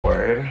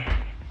scared.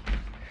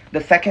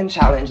 The second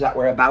challenge that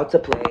we're about to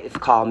play is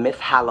called Miss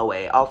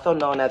Halloway, also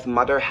known as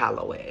Mother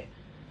Halloway.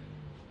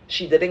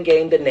 She didn't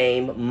gain the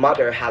name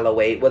Mother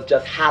Halloway. It was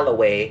just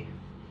Halloway.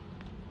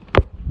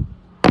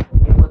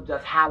 It was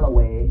just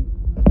Halloway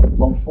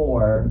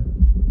before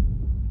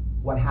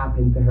what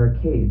happened to her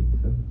kids.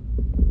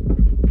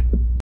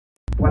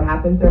 What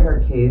happened to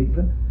her kids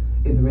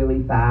is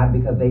really sad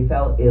because they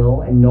fell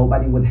ill and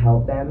nobody would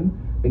help them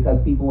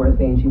because people were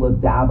saying she was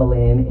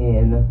dabbling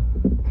in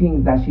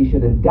things that she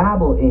shouldn't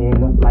dabble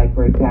in, like,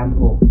 for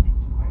example,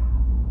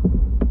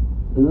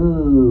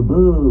 ooh,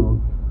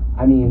 boo,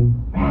 I mean,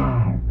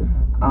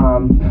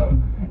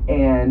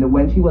 and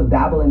when she was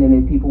dabbling in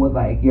it, people was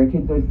like, your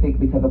kids are sick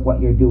because of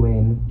what you're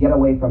doing, get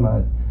away from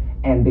us.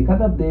 And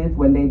because of this,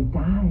 when they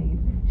died,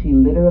 she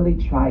literally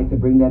tried to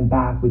bring them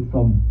back with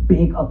some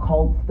big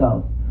occult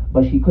stuff,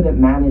 but she couldn't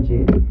manage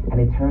it,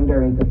 and it turned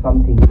her into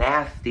something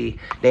nasty.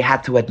 They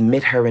had to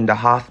admit her in the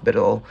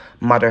hospital.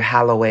 Mother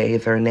Halloway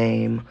is her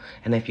name,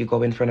 and if you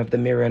go in front of the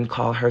mirror and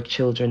call her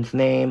children's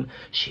name,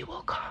 she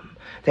will come.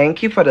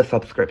 Thank you for the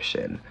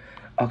subscription.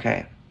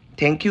 Okay,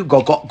 thank you.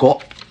 Go.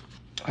 All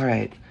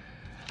right,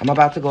 I'm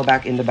about to go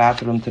back in the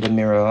bathroom to the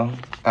mirror.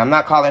 I'm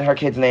not calling her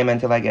kid's name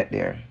until I get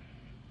there.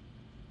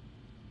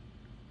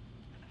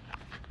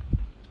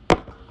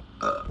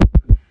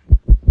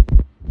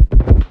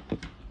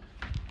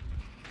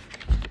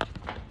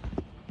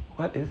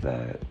 What is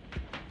that?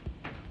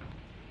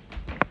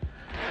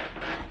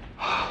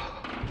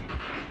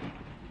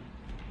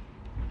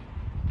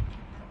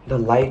 The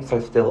lights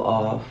are still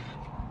off.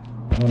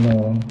 Oh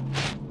no.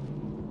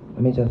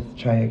 Let me just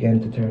try again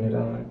to turn it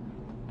on.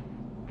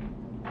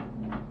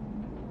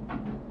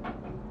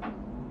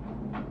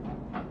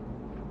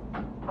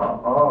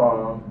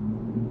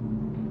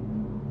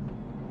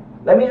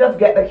 Let me just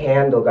get the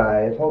candle,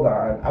 guys. Hold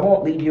on. I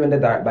won't leave you in the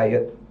dark by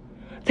it.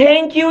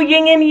 Thank you,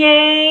 yin and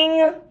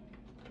yang.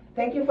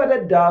 Thank you for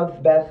the doves,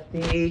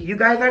 bestie. You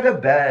guys are the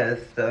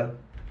best. I'm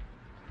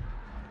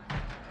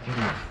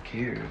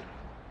scared.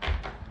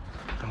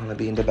 I want to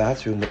be in the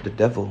bathroom with the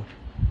devil.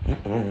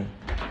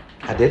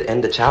 I did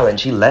end the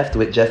challenge. He left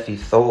with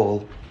Jesse's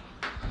soul.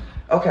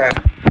 Okay.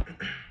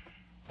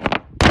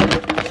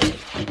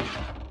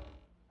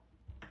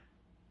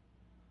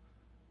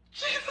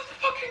 Jesus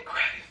fucking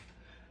Christ.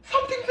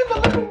 Something's in the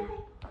living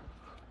room.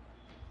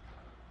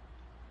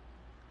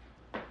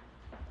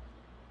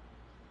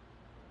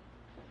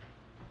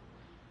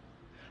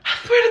 I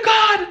swear to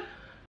God.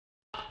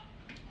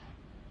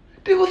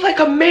 There was like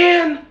a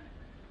man.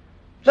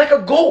 Like a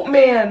goat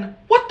man.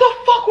 What the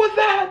fuck was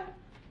that?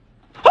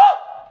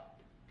 Ah!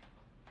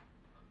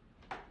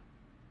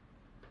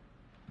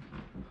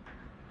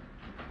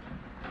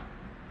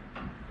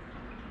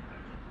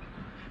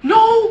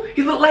 No,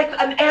 he looked like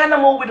an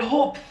animal with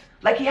hooves.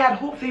 Like he had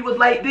hooves. He was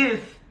like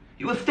this.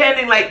 He was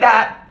standing like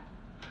that.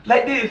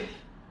 Like this.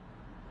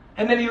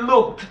 And then he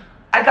looked.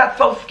 I got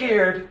so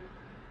scared.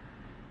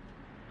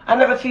 I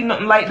never seen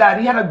nothing like that.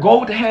 He had a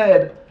goat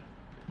head.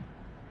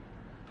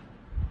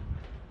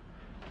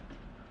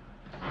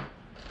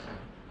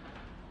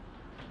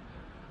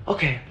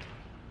 Okay.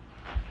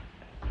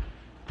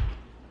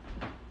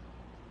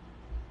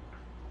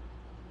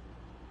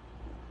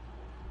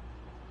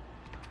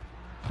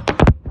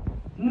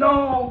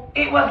 No,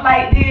 it was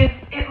like this.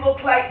 It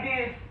looked like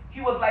this.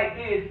 He was like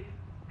this.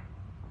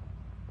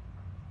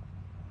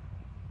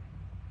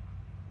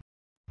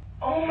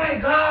 Oh my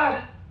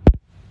God.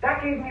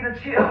 That gave me the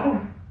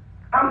chills.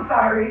 I'm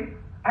sorry.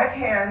 I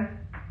can't.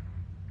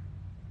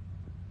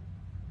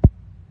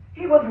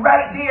 He was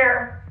right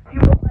there. He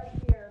was right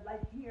here,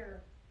 like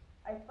here.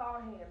 I saw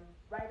him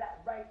right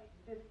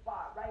this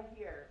spot, right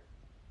here.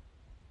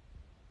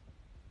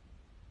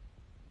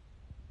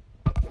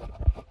 Okay.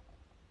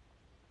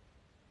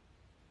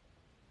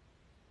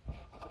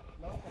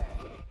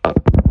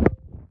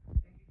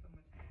 Thank you so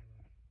much, Taylor.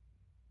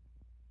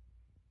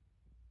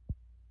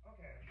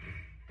 Okay.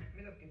 Let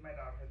me just give my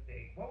dog her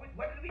steak. What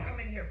did we come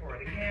in here for?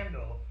 The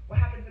candle. What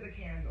happened to the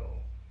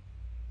candle?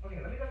 Okay,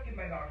 let me just give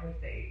my dog her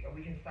steak, and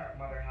we can start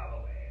Mother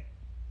Halloway.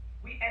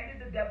 We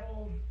ended the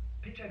Devil's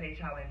Picture Day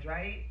challenge,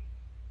 right?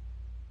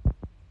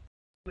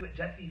 With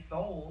Jesse's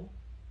soul.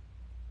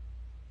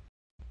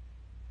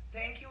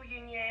 Thank you,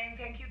 Yin Yang.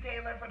 Thank you,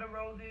 Taylor, for the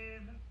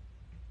roses.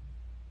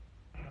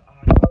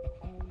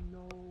 Oh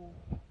no.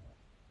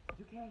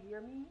 You can't hear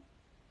me?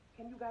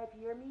 Can you guys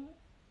hear me?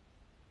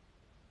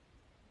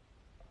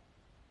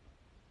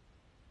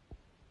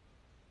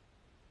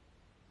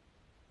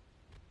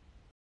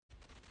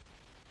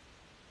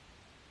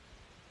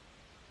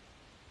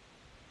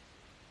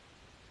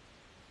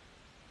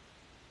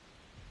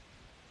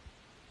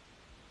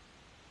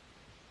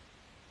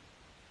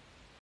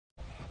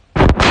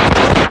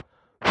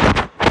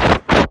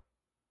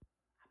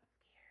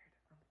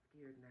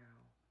 Now.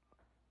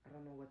 I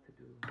don't know what to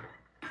do.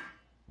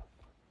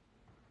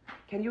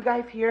 Can you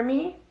guys hear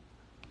me?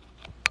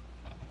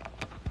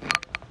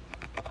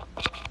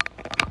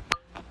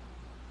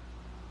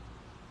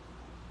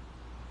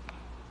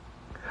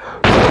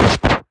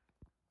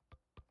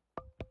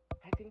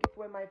 I think it's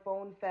when my my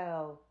phone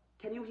fell.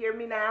 Can you hear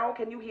me now?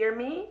 Can you hear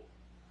me?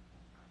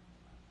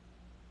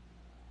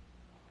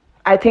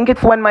 I think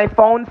it's when my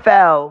phone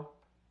fell.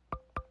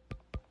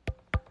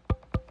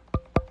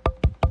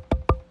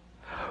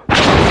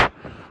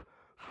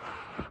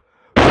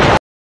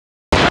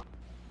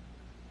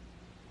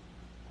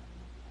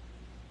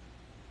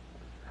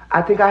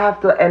 I think I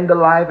have to end the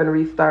live and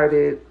restart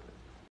it.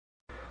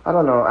 I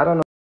don't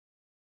know.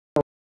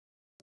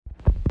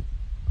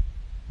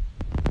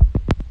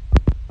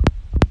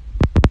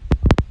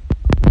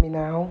 Me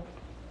now?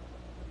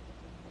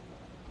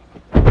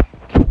 Can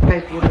you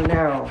guys hear me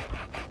now?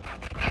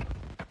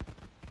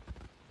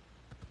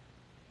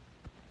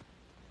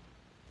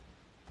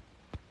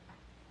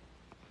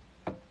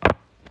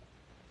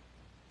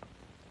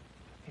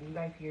 Can you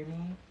guys hear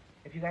me?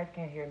 If you guys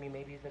can't hear me,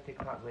 maybe it's a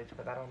TikTok glitch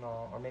because I don't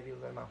know. Or maybe it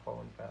was when my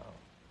phone fell.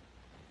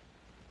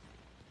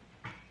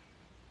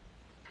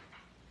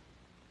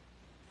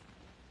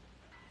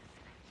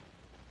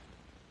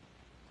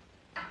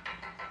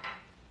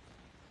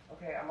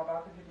 Okay, I'm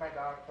about to give my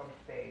dog some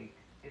steak.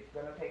 It's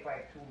gonna take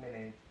like 2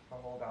 minutes, so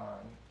hold on.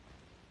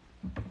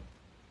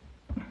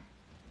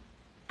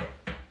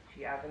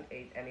 She hasn't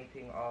ate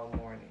anything all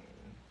morning.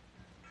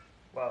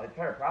 Well, it's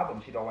her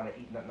problem she don't want to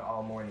eat nothing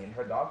all morning.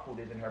 Her dog food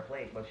is in her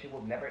plate, but she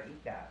will never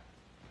eat that.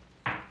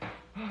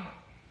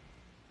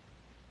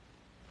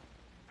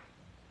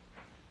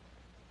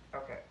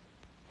 Okay.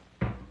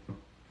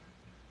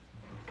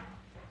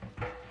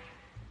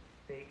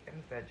 Steak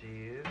and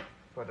veggies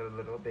for the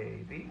little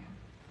baby.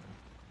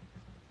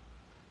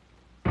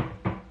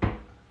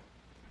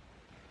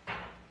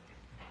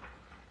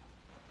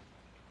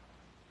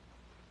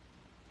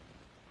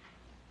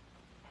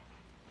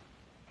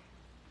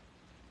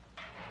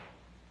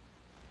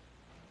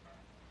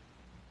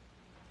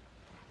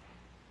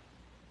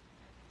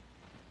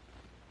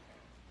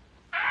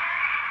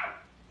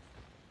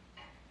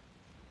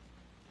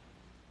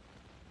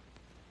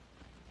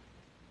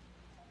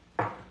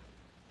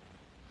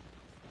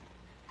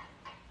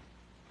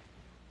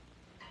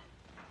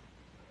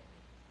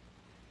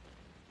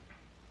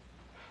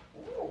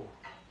 Ooh,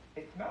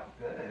 it smells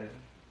good,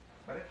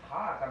 but it's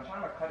hot. I'm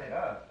trying to cut it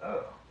up.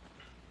 Ugh.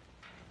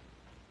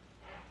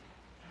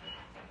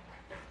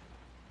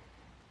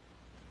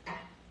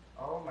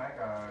 Oh my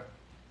god.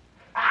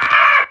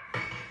 Ah!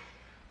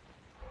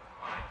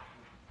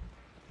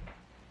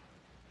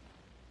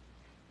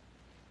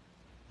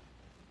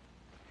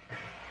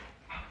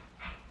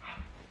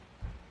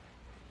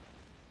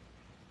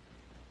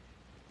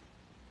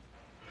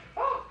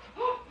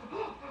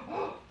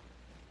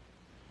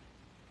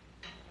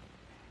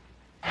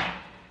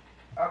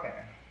 Okay.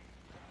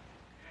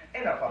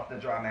 Enough of the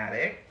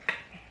dramatic.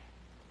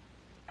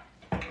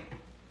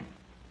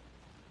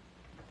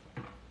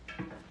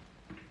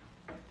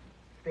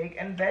 Steak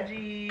and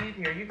veggies.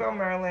 Here you go,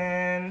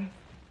 Merlin.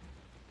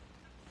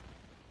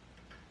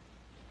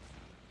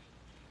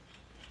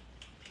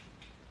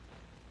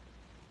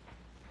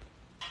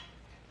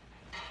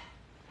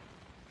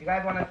 You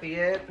guys want to see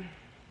it?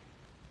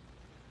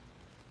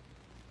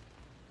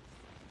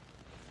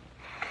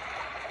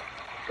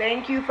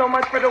 Thank you so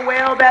much for the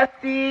whale,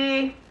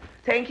 bestie.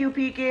 Thank you,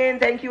 Pekin.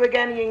 Thank you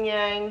again, Yin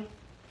Yang.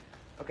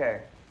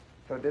 Okay,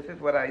 so this is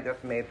what I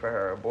just made for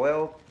her.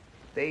 Boiled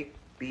steak,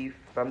 beef,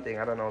 something.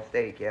 I don't know,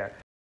 steak, yeah.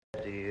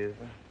 Veggies.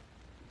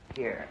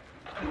 Here.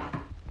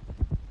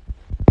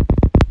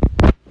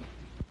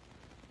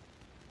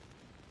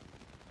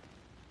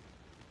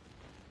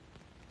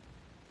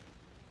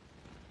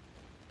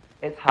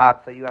 It's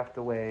hot, so you have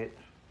to wait.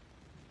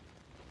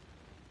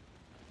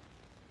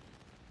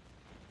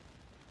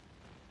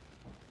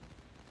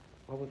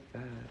 What was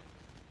that?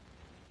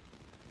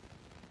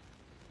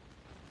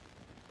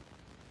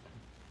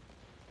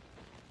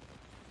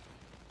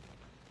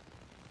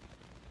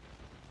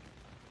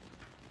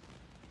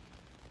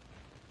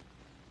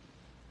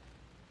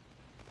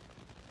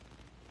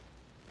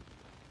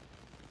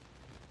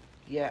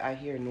 Yeah, I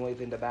hear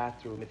noise in the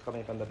bathroom. It's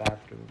coming from the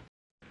bathroom.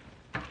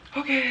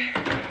 Okay.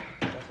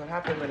 That's what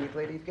happens when you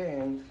play these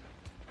games.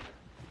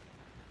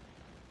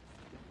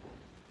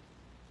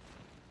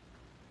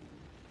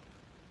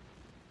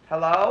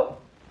 Hello?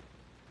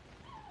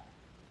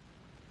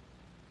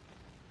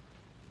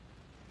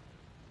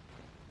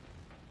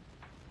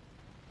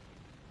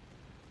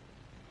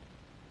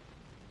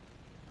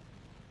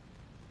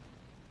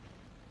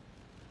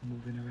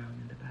 Moving around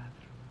in the bathroom.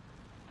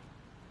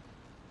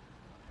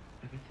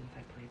 Ever since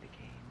I played the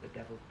game, the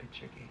Devil's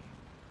Picture game.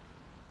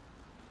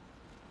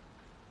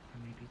 Or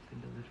maybe it's in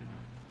the living room.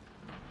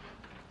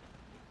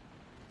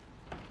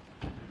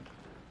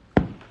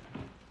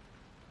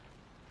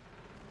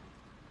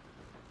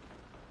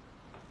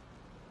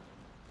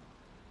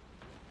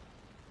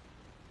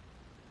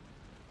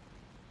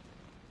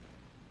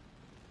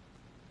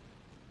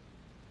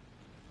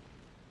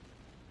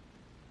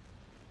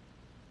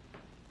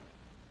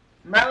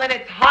 Merlin,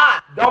 it's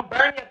hot. Don't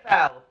burn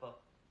yourself.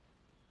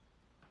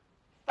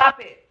 Stop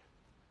it.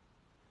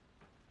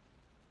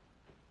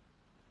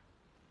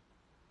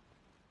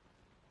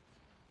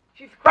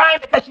 She's crying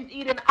because she's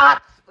eating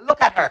oats.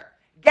 Look at her.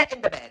 Get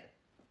in the bed.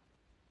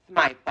 It's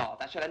my fault.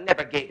 I should have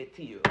never gave it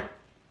to you.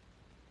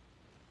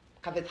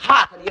 Because it's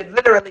hot and you're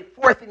literally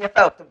forcing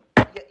yourself to...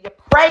 You're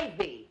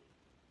crazy.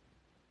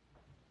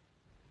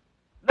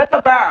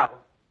 Little girl.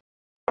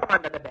 Come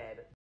under the bed.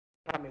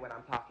 Tell me when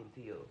I'm talking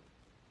to you.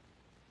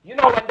 You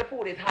know when the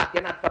food is hot,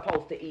 you're not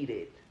supposed to eat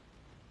it.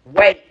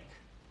 Wait.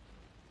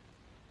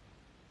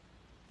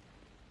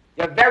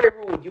 You're very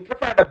rude. You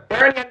prefer to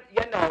burn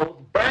your nose,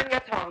 burn your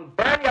tongue,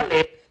 burn your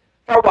lips.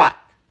 For what?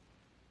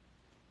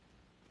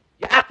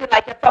 You're acting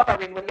like you're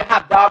suffering when you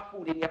have dog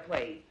food in your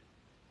plate.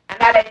 And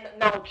that ain't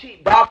no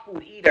cheap dog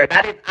food either.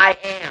 That is I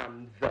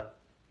am's.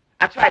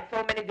 I tried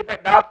so many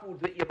different dog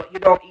foods with you, but you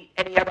don't eat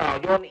any at all.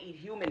 You only eat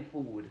human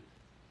food.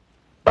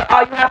 But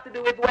all you have to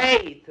do is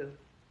wait.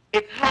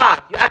 It's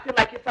hot. You're acting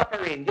like you're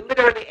suffering. You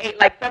literally ate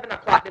like 7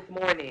 o'clock this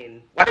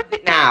morning. What is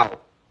it now?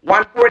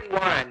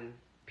 1:41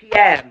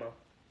 p.m.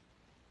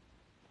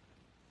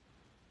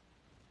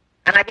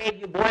 And I gave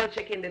you boiled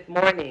chicken this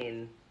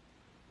morning.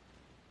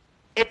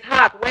 It's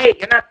hot. Wait,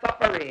 you're not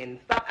suffering.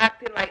 Stop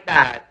acting like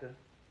that.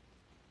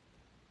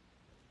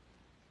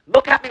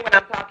 Look at me when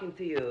I'm talking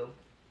to you.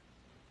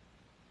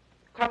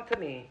 Come to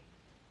me.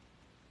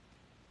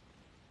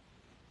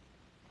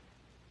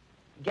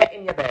 Get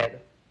in your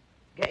bed.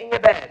 Get in your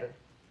bed.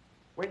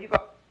 Where you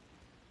go?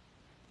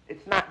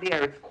 It's not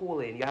there. It's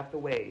cooling. You have to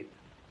wait.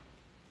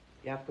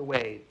 You have to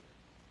wait.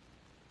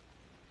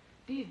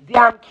 These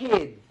damn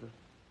kids.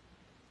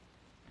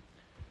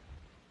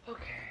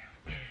 Okay.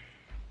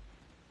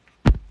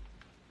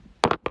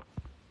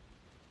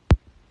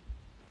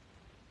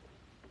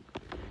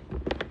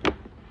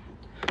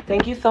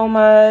 Thank you so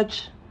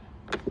much.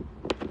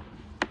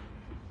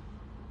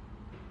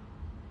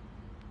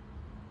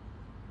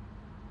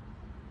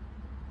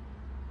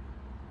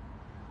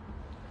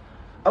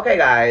 Okay,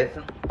 guys.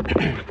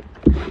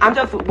 I'm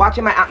just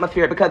watching my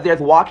atmosphere because there's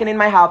walking in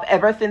my house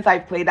ever since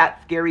I've played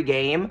that scary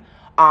game.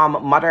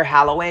 Mother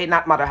Halloway.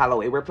 Not Mother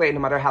Halloway. We're playing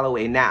Mother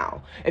Halloway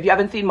now. If you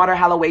haven't seen Mother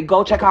Halloway,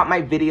 go check out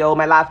my video,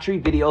 my last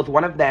 3 videos.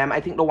 One of them, I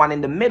think the one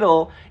in the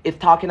middle, is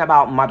talking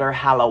about Mother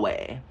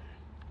Halloway.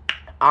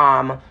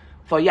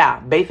 So yeah,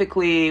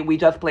 basically, we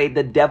just played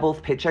the Devil's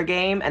Picture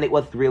game, and it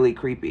was really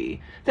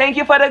creepy. Thank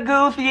you for the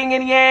goose, yin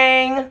and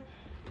yang.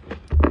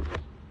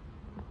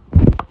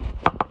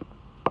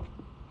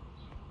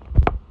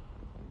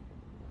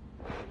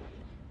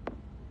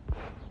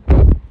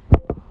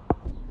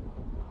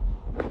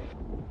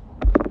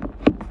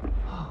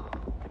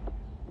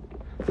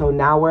 So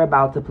now we're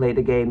about to play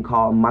the game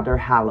called Mother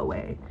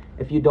Halloway.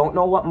 If you don't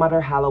know what Mother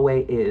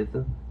Halloway is,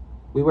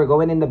 we were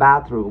going in the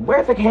bathroom.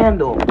 Where's the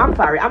candle? I'm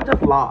sorry, I'm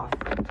just lost.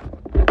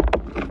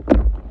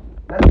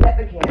 Let's get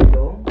the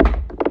candle.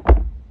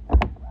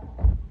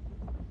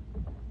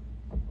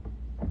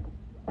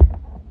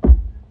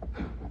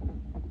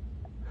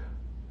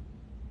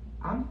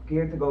 I'm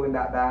scared to go in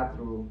that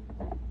bathroom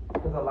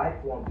because the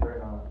lights won't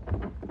turn on.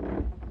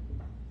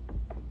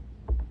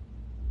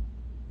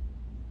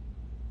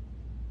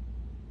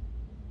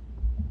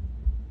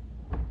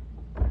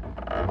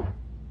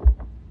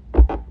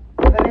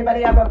 Does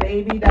anybody have a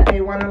baby that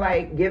they want to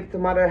like give to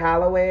Mother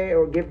Halloway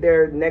or give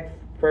their next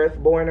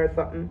firstborn or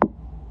something?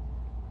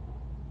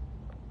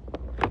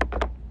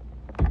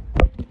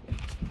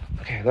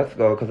 Okay, let's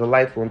go because the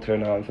lights won't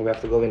turn on, so we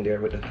have to go in there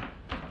with the...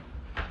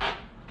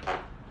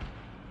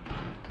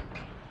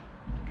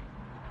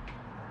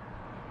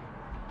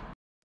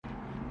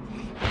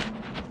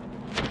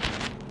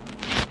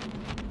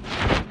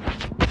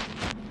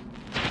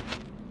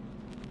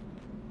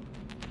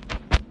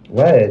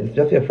 What? It's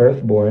just your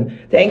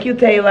firstborn. Thank you,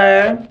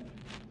 Taylor.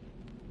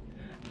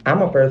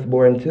 I'm a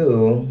firstborn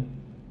too.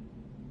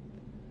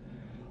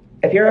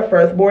 If you're a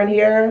firstborn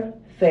here,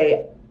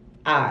 say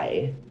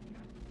I.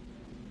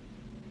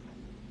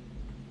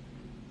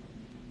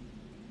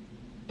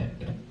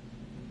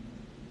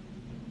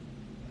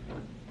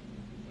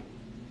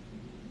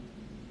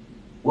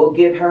 We'll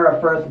give her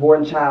a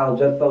firstborn child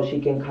just so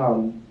she can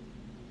come.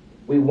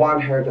 We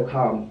want her to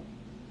come.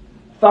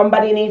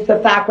 Somebody needs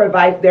to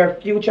sacrifice their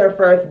future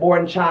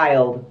firstborn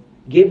child.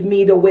 Give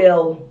me the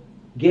will.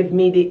 Give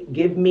me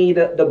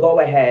the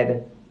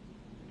go-ahead.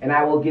 And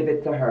I will give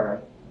it to her.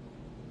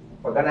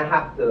 We're going to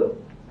have to.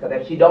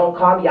 Because if she don't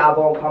come, y'all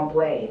going to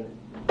complain.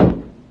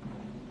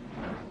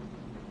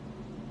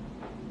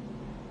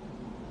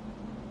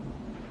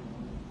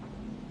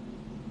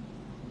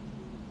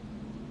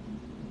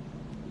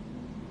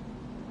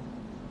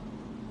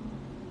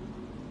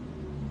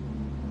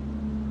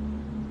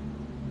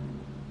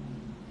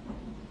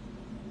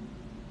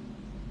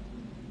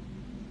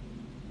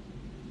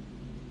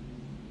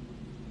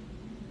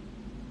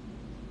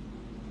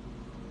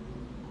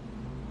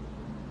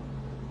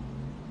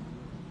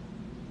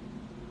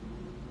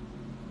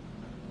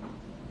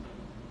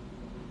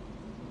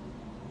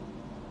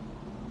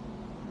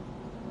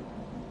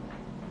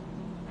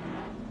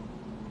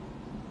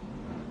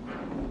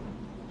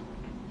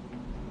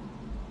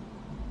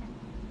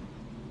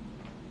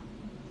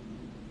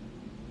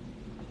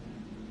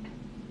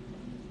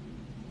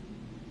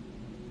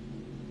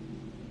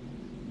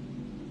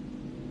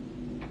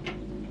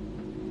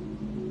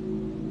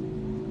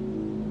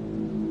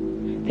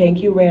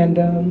 Thank you,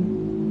 Random.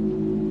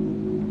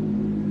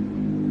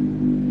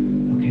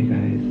 Okay,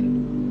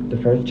 guys.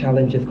 The first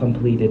challenge is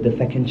completed. The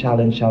second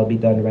challenge shall be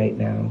done right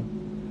now.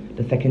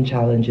 The second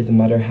challenge is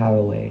Mother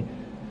Halloway.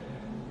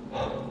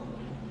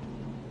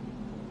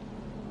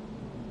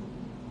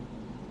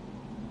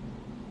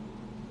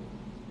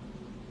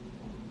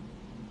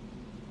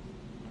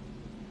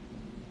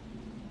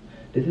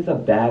 This is a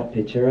bad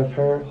picture of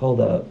her.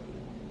 Hold up.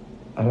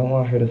 I don't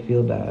want her to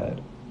feel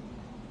bad.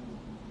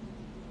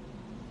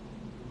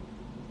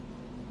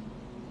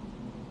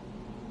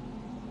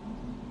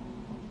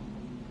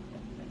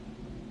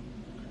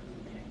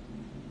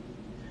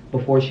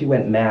 Before she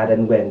went mad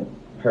and when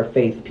her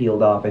face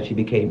peeled off and she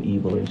became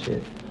evil and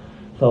shit.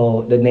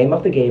 So the name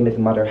of the game is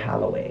Mother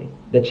Halloway.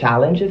 The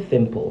challenge is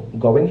simple.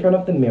 Go in front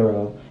of the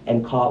mirror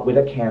and call with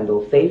a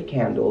candle, safe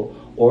candle,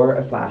 or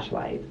a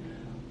flashlight.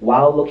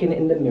 While looking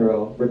in the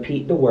mirror,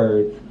 repeat the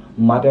words,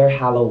 Mother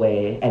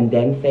Halloway, and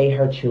then say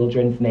her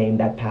children's name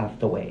that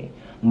passed away.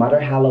 Mother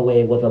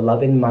Halloway was a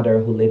loving mother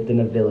who lived in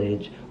a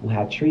village who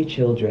had 3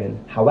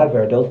 children.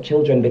 However, those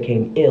children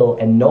became ill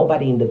and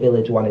nobody in the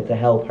village wanted to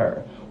help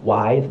her.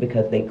 Why? It's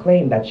because they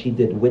claimed that she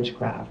did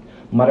witchcraft.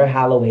 Mother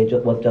Halloway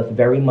was just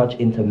very much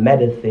into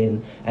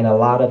medicine and a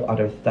lot of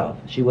other stuff.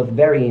 She was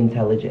very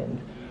intelligent.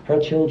 Her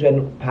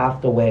children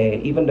passed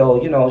away, even though,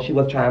 she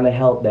was trying to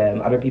help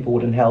them. Other people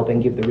wouldn't help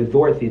and give the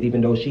resources,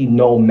 even though she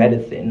know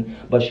medicine,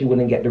 but she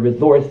wouldn't get the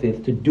resources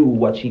to do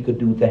what she could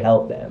do to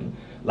help them.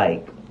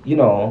 Like,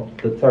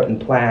 the certain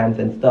plants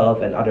and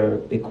stuff and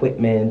other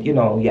equipment,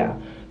 yeah.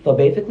 So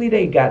basically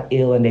they got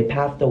ill and they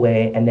passed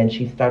away, and then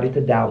she started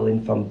to dabble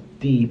in some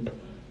deep,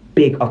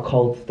 big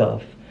occult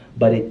stuff.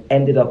 But it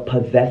ended up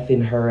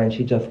possessing her and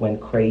she just went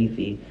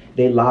crazy.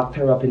 They locked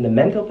her up in the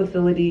mental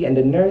facility and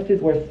the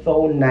nurses were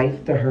so nice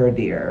to her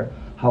there.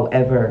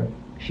 However,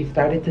 she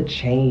started to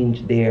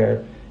change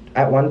there.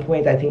 At one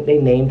point, I think they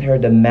named her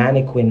the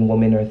mannequin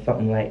woman or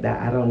something like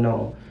that. I don't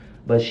know.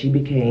 But she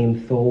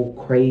became so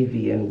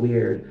crazy and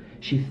weird.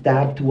 She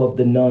stabbed 2 of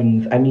the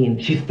nuns.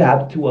 She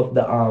stabbed 2 of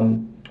the,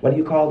 what do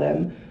you call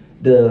them?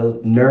 The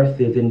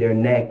nurses in their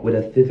neck with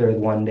a scissors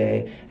one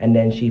day, and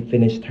then she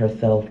finished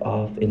herself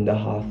off in the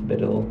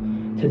hospital.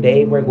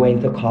 Today we're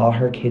going to call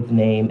her kid's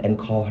name and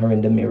call her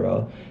in the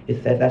mirror.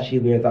 It says that she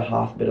wears a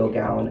hospital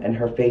gown and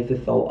her face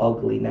is so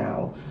ugly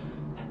now.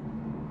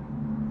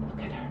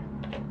 Look at her.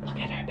 Look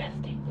at her,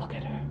 bestie. Look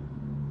at her.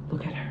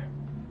 Look at her.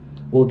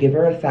 We'll give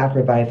her a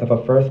sacrifice of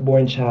a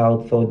firstborn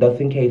child, so just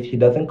in case she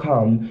doesn't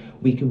come,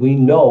 we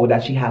know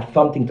that she has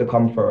something to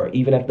come for her,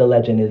 even if the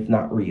legend is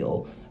not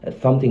real.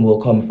 Something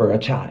will come for a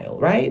child,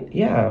 right?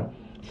 Yeah.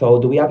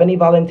 So do we have any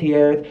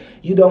volunteers?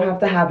 You don't have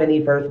to have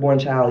any firstborn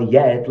child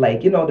yet.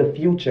 Like, the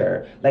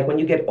future. Like when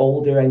you get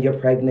older and you're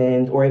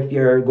pregnant, or if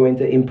you're going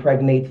to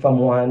impregnate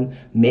someone,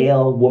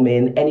 male,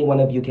 woman, any one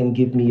of you can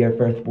give me your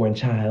firstborn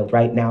child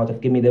right now.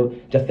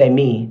 Just say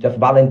me. Just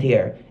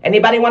volunteer.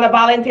 Anybody want to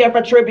volunteer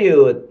for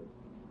tribute?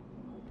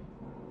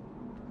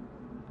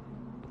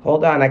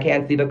 Hold on, I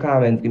can't see the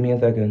comments. Give me a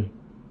second.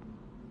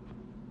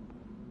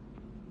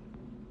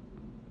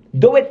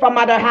 Do it for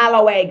Mother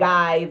Halloway,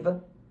 guys.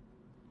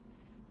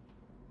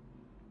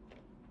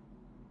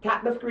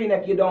 Tap the screen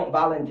if you don't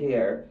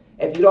volunteer.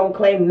 If you don't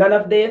claim none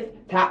of this,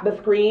 tap the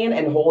screen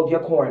and hold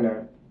your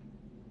corner.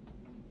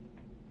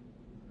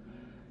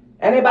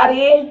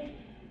 Anybody?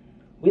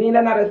 We need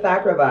another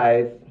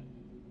sacrifice.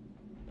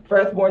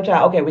 Firstborn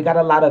child. Okay, we got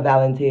a lot of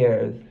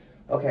volunteers.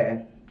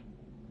 Okay.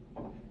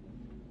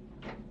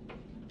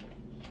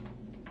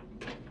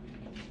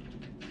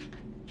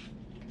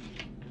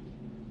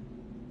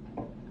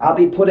 I'll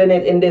be putting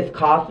it in this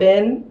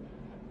coffin.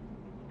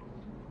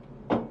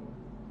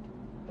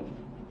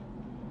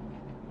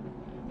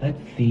 Let's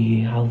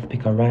see. I'll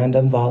pick a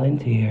random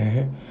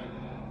volunteer.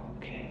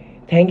 Okay.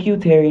 Thank you,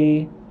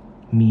 Terry.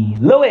 Me.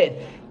 Louis,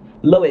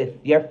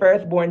 your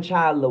firstborn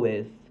child,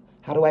 Louis.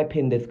 How do I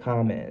pin this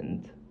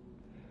comment?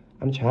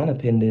 I'm trying to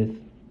pin this.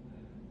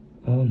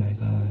 Oh my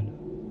God.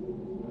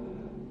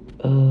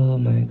 Oh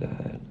my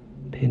God.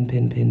 Pin.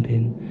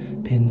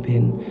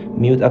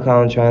 Mute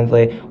account,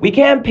 translate. We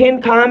can't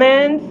pin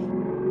comments.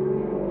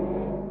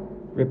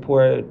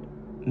 Report,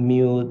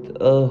 mute,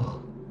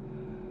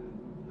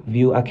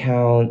 View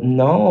account,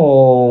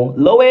 no.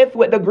 Lois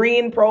with the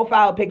green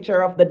profile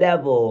picture of the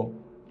devil.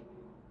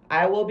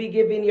 I will be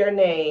giving your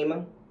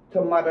name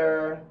to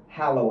Mother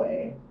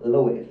Halloway,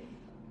 Lois.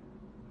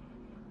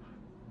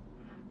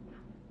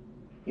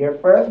 Your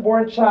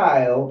firstborn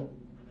child.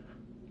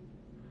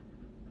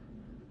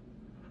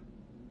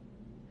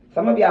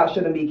 Some of y'all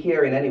shouldn't be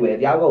caring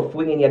anyways. Y'all go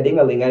swinging your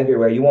ding-a-ling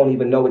everywhere. You won't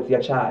even know it's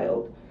your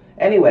child.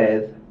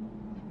 Anyways,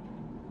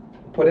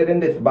 put it in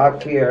this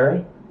box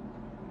here.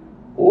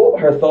 Ooh,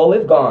 her soul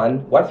is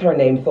gone. What's her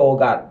name? Soul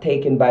got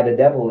taken by the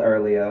devil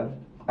earlier.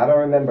 I don't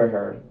remember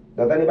her.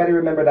 Does anybody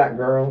remember that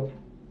girl?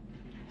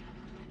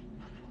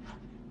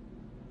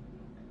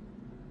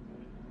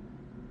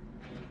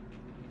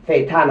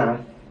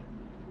 Satana.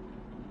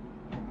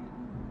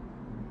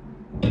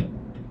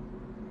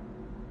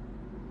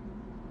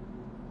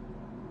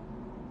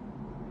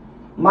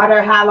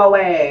 Mother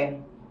Halloway,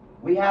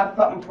 We have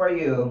something for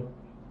you.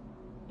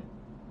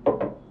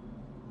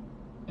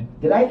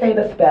 Did I say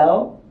the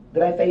spell?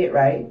 Did I say it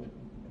right?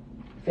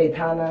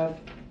 Satanas.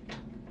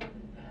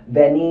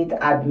 Venit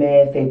ad me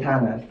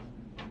Satanas.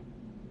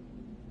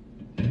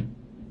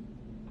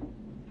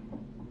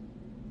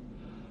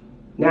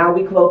 Now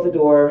we close the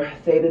door.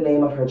 Say the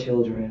name of her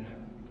children.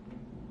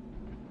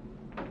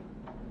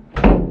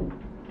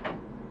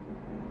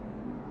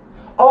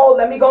 Oh,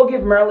 let me go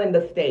give Merlin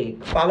the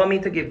steak. Follow me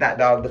to give that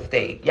dog the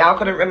steak. Y'all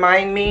couldn't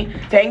remind me?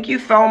 Thank you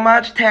so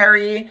much,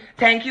 Terry.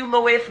 Thank you,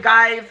 Louis,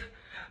 guys.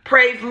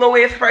 Praise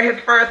Louis for his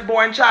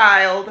firstborn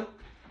child.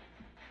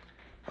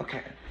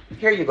 Okay,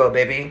 here you go,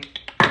 baby.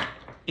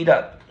 Eat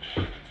up.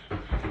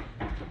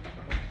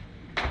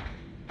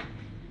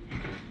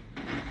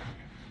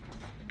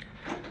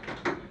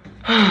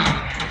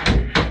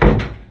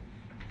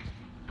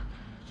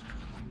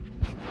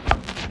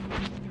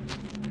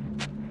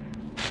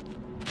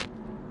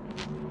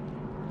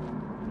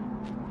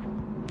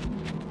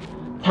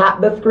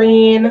 Tap the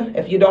screen.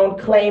 If you don't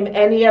claim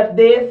any of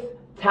this,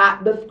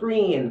 tap the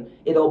screen.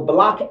 It'll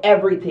block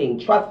everything.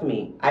 Trust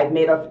me. I've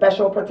made a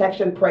special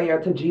protection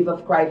prayer to Jesus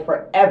Christ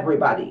for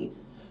everybody.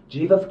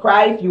 Jesus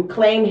Christ, you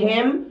claim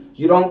him.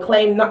 You don't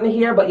claim nothing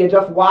here, but you're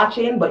just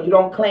watching, but you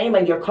don't claim,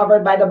 and you're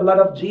covered by the blood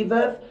of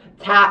Jesus.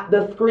 Tap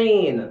the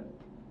screen.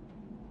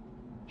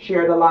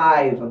 Share the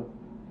live.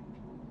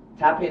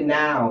 Tap it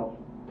now.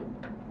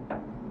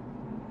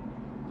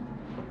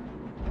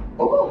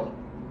 Oh.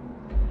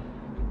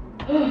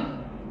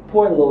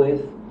 Poor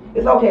Louis.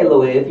 It's okay,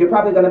 Louis. You're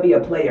probably going to be a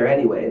player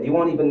anyways. You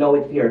won't even know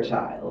it's your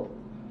child.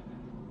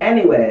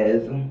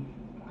 Anyways.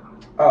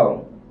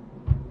 Oh.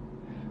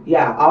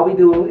 Yeah, all we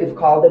do is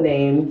call the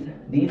names,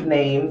 these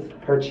names,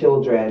 her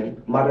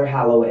children, Mother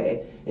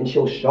Halloway, and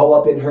she'll show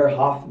up in her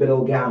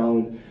hospital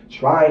gown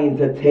trying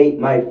to take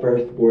my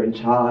firstborn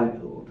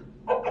child.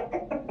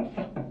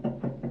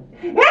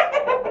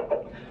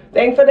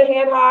 Thanks for the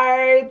hand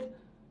heart.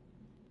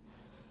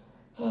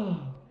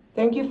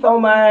 Thank you so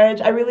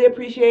much. I really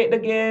appreciate the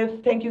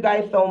gifts. Thank you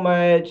guys so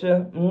much.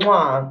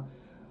 Mwah.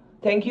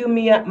 Thank you,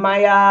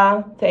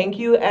 Maya. Thank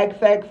you,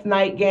 XX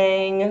Night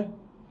Gang.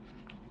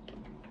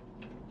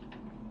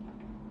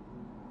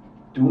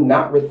 Do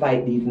not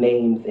recite these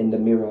names in the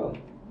mirror.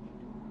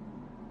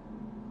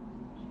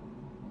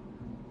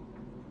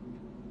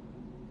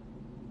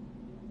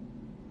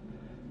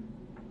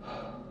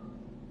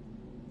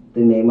 The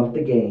name of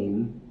the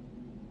game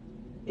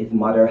is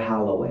Mother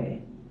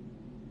Halloway.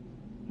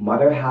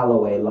 Mother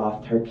Halloway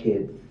lost her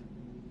kids.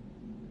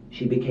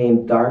 She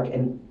became dark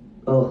and,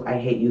 I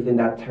hate using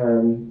that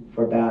term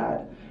for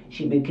bad.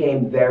 She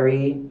became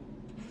very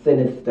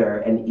sinister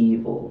and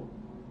evil.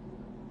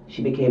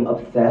 She became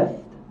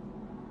obsessed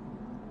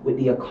with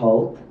the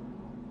occult,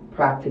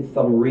 practiced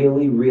some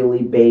really,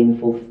 really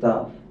baneful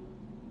stuff.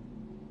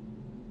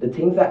 The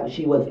things that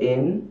she was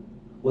in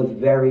was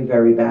very,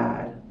 very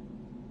bad.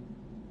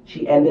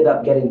 She ended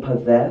up getting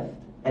possessed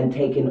and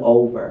taken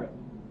over.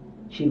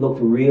 She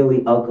looked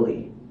really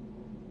ugly.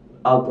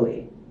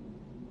 Ugly.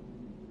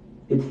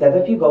 It says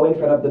if you go in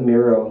front of the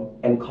mirror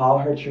and call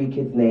her 3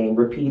 kids' name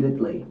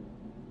repeatedly,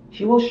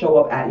 she will show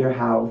up at your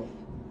house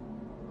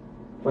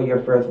for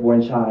your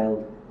firstborn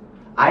child.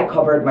 I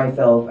covered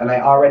myself and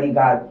I already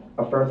got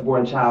a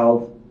firstborn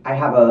child. I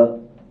have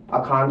a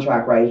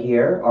contract right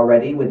here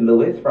already with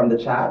Louis from the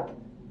chat.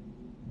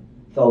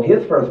 So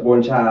his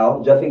firstborn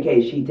child, just in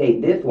case she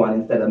take this one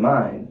instead of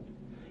mine.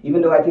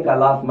 Even though I think I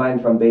lost mine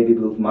from Baby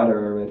Blue's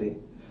mother already.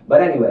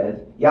 But anyways,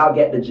 y'all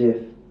get the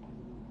gist.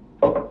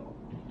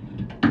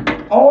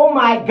 Oh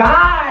my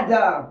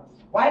God!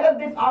 Why does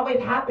this always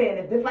happen?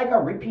 Is this like a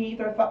repeat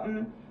or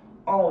something?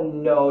 Oh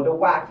no, the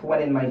wax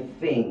went in my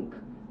sink.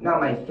 Now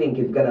my sink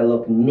is gonna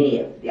look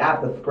nasty. I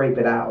have to scrape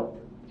it out.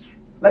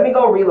 Let me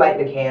go relight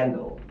the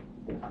candle.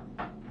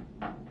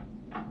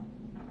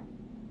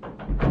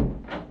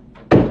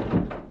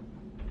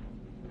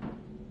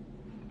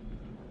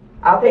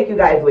 I'll take you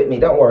guys with me.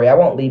 Don't worry, I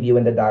won't leave you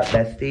in the dark,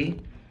 bestie.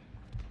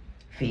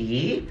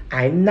 See?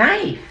 I'm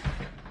nice.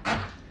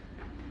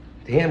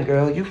 Damn,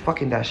 girl, you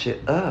fucking that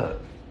shit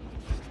up.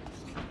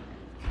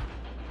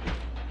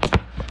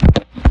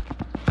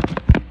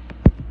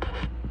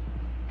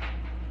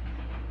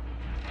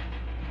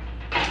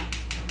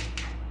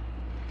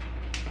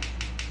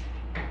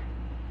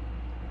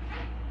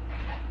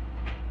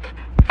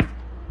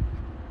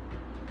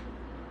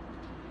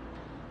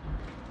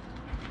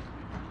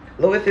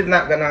 Louis is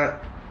not gonna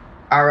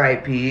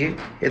R.I.P.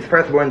 His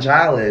firstborn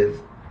child is.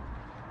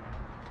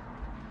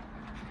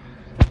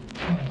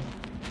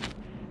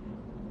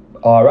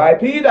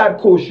 R.I.P. that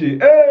cushy.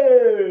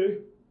 Hey!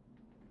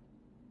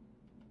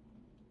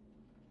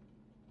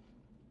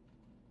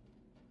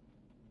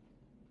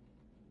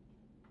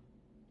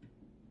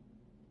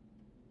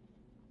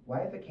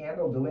 Why is the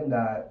candle doing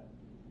that?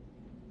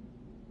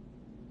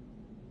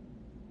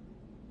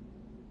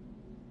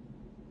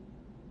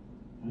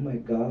 Oh my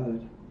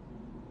God.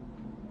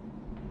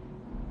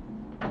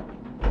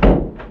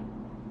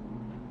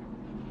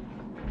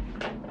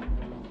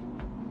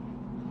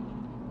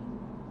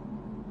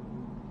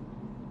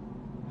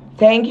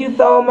 Thank you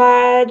so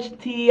much,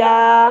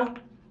 Tia.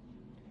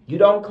 You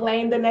don't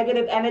claim the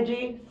negative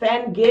energy?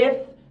 Send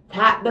gifts.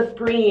 Tap the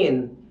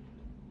screen.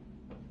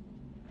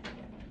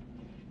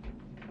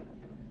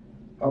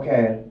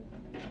 Okay.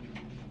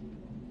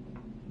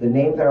 The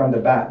names are on the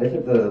back. This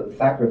is a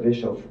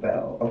sacrificial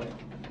spell. Okay.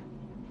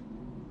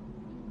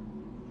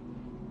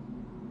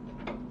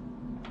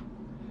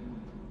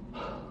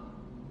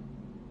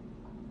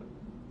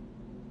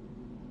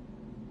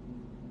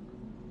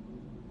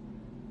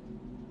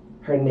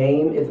 Her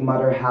name is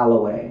Mother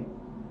Halloway.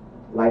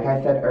 Like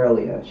I said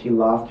earlier, she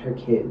lost her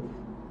kids.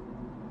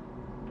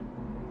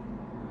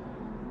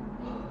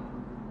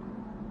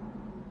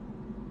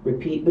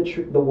 Repeat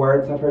the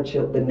words of her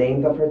the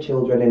names of her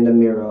children in the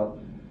mirror,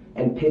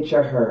 and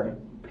picture her.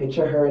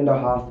 Picture her in the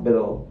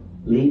hospital,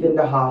 leaving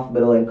the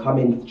hospital and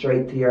coming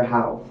straight to your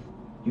house.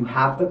 You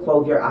have to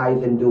close your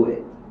eyes and do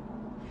it.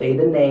 Say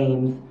the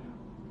names.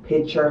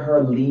 Picture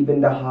her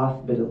leaving the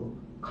hospital,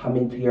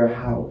 coming to your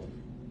house.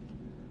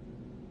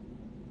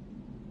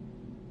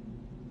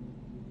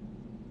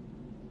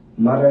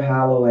 Mother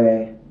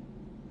Halloway,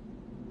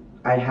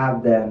 I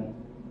have them.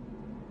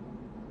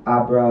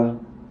 Abra,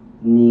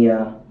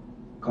 Nia,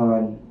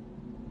 Khan.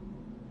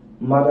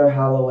 Mother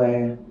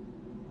Halloway,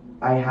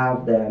 I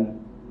have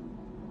them.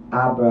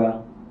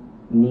 Abra,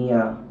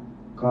 Nia,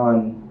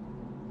 Khan.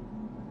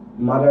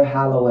 Mother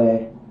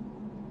Halloway,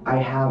 I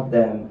have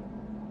them.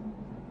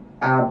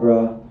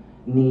 Abra,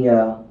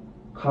 Nia,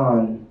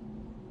 Khan.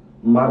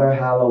 Mother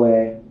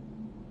Halloway,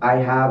 I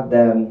have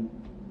them.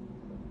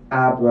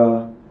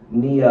 Abra,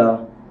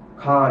 Nia,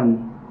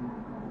 Khan.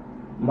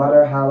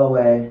 Mother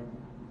Halloway,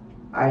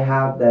 I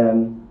have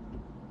them.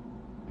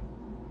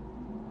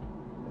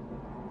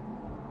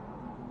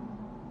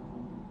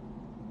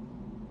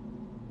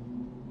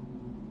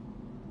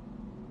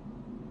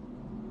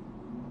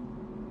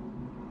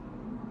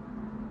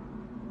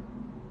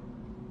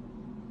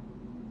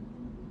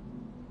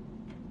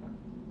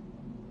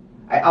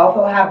 I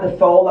also have the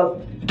soul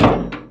of...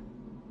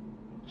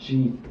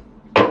 Jeez.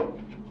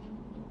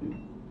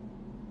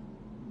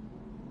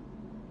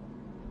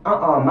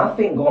 My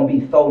thing gonna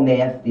be so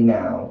nasty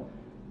now.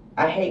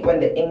 I hate when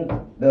the ink,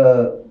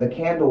 the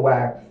candle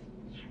wax.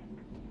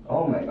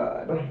 Oh my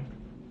god.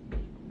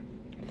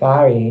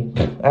 Sorry.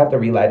 I have to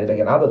relight it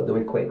again. I'll just do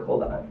it quick.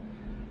 Hold on.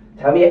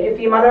 Tell me if you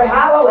see Mother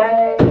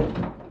Halloway.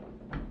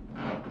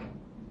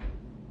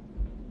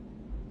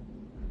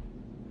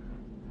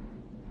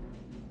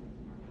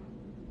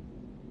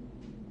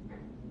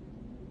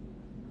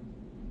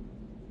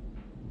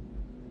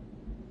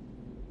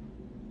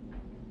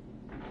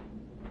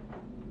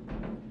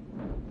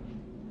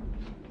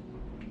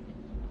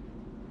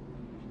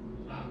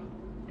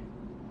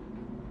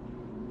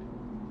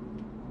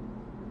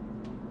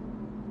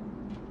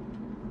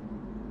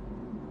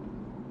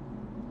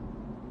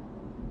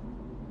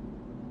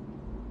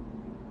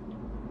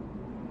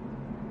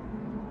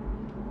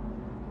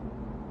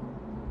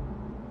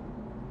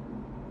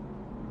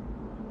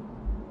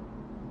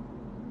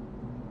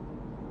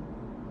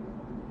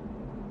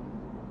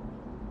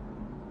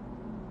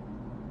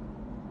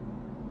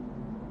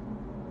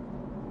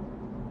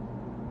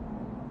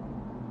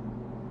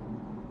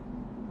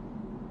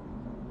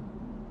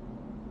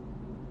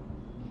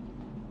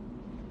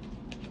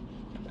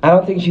 I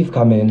don't think she's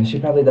coming. She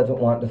probably doesn't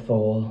want the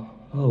soul.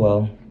 Oh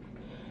well.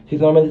 She's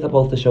normally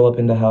supposed to show up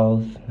in the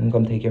house and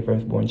come take your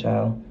firstborn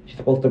child. She's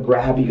supposed to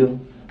grab you.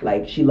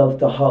 Like, she loves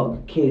to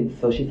hug kids,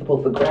 so she's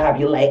supposed to grab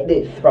you like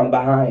this from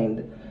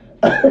behind.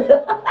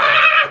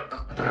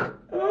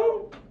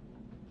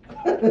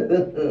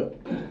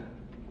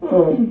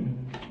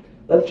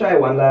 Let's try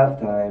one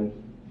last time.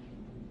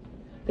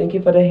 Thank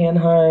you for the hand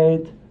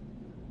heart.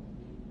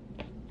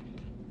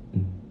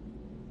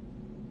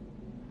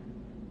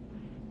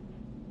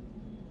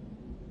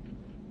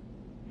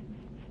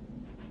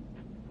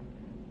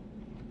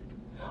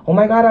 Oh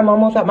my god, I'm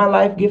almost at my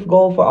life gift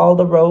goal for all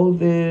the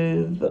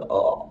roses.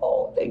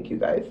 Oh, thank you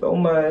guys so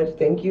much.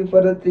 Thank you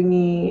for the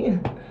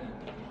thingy.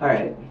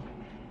 Alright.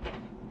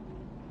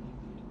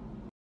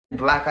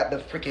 Black at the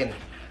freaking...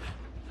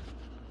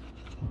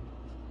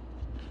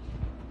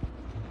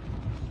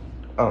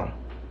 Oh.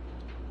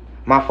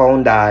 My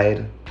phone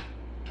died.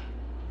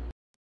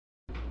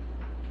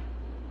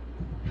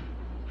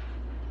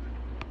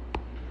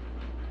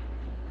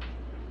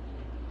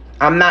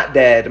 I'm not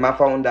dead. My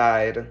phone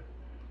died.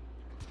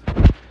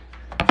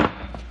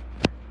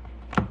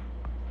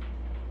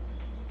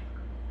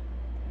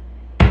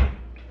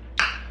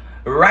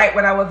 Right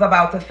when I was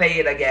about to say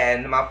it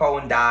again, my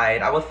phone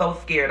died. I was so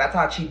scared. I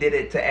thought she did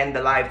it to end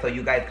the live so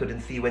you guys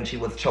couldn't see when she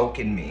was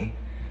choking me.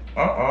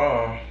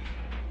 The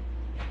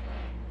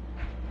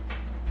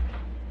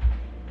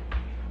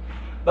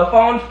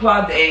phone's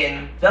plugged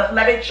in. Just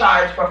let it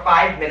charge for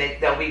 5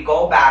 minutes, then we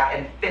go back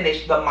and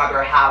finish the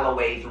Mother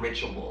Halloway's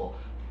ritual.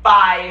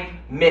 5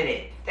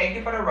 minutes. Thank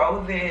you for the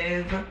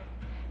roses.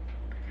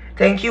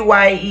 Thank you,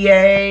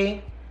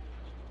 YEA.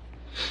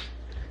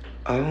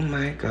 Oh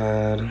my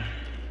god.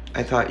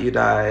 I thought you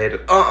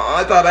died.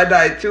 I thought I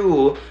died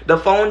too. The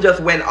phone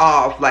just went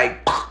off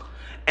like,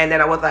 And then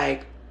I was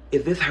like,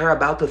 is this her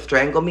about to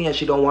strangle me and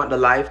she don't want the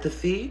live to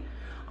see?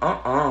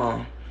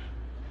 But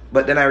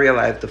then I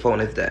realized the phone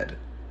is dead.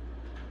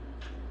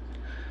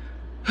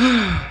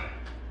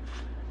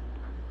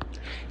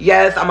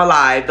 Yes, I'm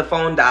alive. The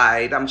phone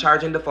died. I'm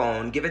charging the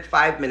phone. Give it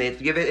 5 minutes.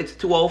 It's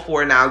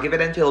 2:04 now. Give it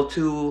until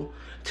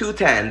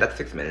 2:10. That's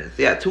 6 minutes.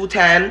 Yeah,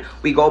 2:10.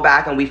 We go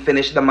back and we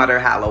finish the Mother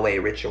Halloway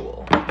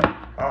ritual.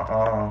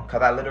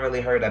 Because I literally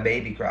heard a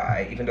baby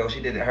cry, even though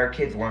her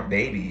kids weren't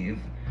babies.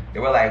 They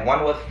were like,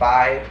 one was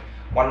 5,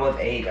 one was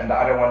 8, and the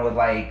other one was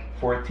like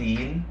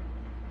 14.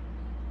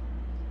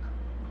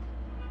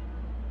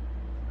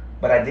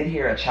 But I did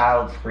hear a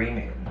child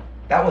screaming.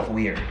 That was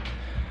weird.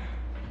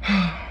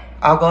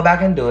 I'll go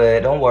back and do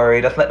it. Don't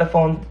worry. Just let the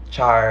phone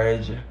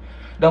charge.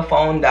 The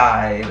phone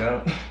died.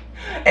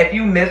 If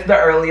you missed the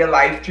earlier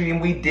live stream,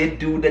 we did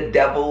do the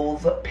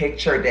Devil's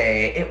Picture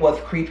Day. It was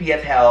creepy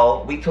as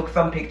hell. We took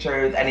some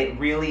pictures and it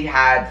really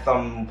had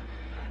some...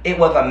 It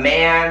was a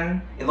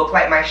man. It looked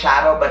like my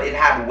shadow, but it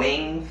had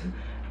wings.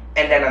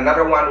 And then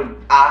another one with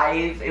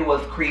eyes. It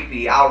was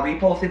creepy. I'll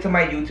repost it to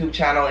my YouTube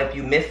channel if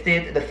you missed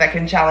it. The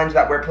second challenge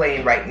that we're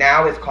playing right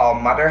now is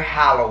called Mother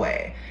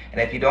Halloway.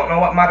 And if you don't know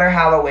what Mother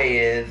Halloway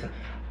is,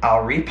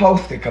 I'll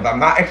repost it because I'm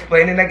not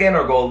explaining again,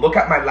 or go look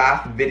at my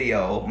last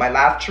video. My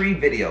last 3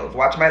 videos.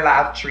 Watch my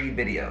last 3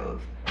 videos.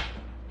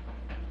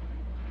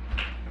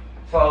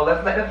 So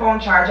let's let the phone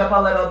charge up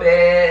a little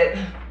bit.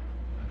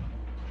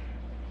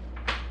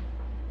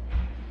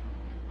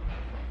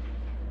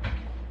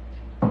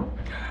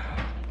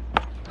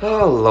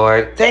 Oh,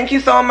 Lord. Thank you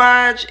so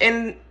much.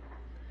 And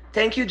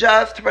thank you,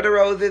 Just, for the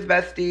roses,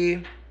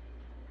 bestie.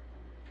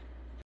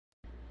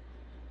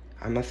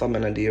 I'm a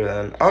summon a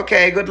demon.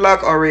 Okay, good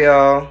luck,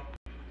 Oreo.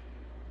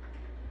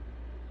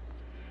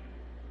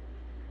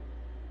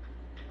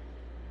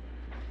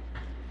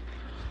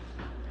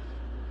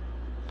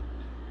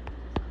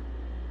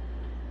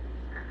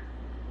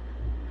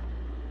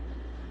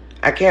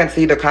 I can't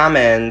see the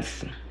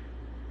comments.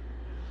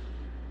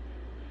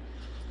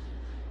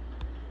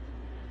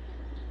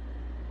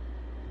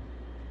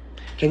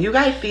 Can you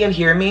guys see and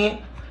hear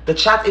me? The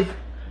chat is...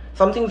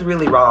 Something's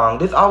really wrong.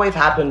 This always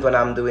happens when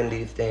I'm doing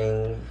these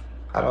things.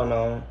 I don't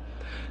know.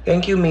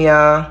 Thank you,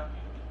 Mia.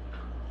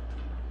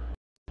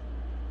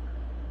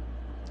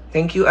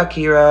 Thank you,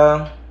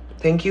 Akira.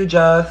 Thank you,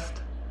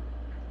 Just.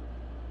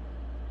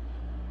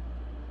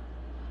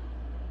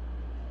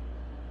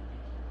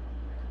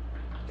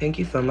 Thank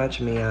you so much,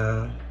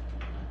 Mia.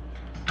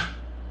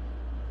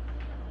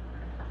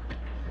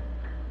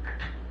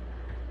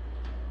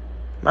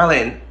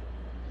 Marlene,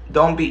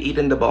 don't be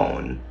eating the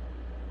bone.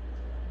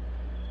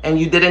 And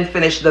you didn't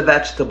finish the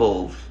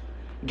vegetables.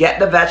 Get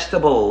the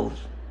vegetables.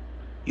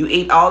 You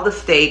ate all the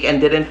steak and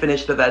didn't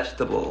finish the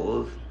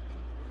vegetables.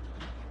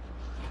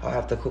 I'll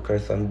have to cook her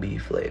some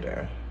beef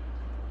later.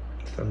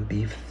 Some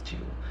beef stew.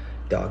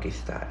 Doggy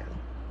style.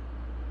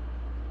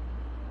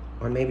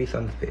 Or maybe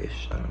some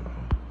fish. I don't know.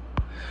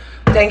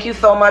 Thank you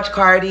so much,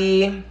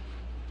 Cardi.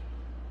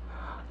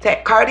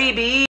 Cardi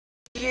B.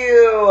 Thank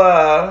you.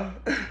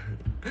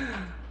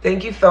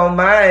 Thank you so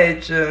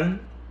much.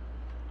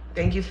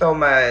 Thank you so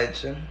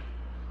much.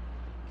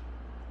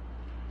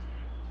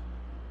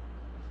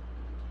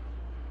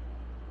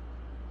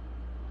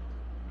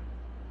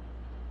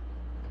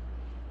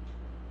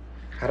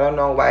 I don't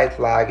know why it's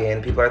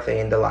lagging. People are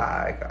saying the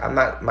lag. I'm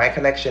not, my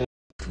connection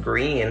is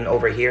green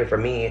over here for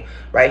me.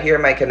 Right here,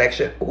 my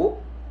connection, ooh,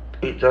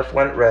 it just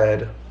went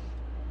red.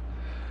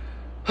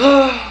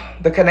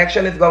 The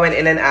connection is going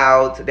in and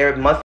out. There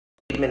must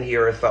be a demon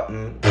here or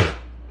something.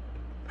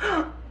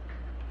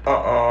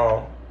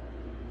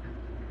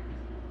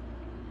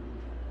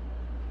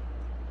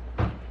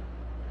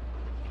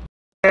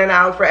 In and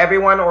out for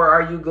everyone, or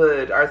are you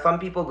good? Are some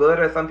people good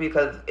or some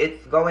people, because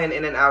it's going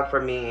in and out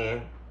for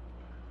me.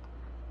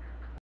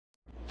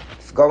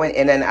 It's going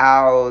in and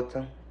out.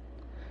 Oh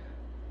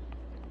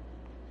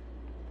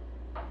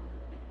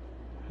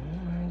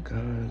my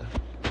God.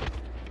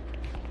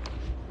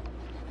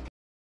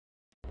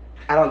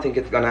 I don't think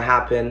it's gonna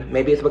happen.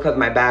 Maybe it's because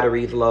my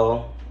battery's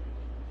low.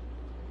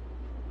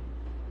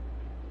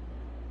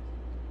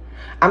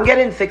 I'm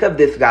getting sick of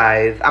this,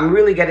 guys. I'm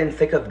really getting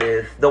sick of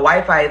this. The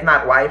Wi-Fi is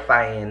not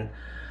Wi-Fi-ing.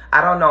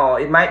 I don't know.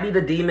 It might be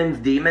the demons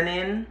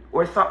demoning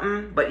or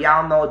something, but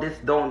y'all know this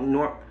don't...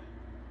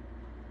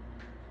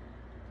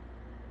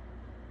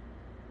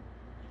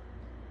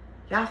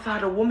 Y'all saw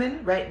the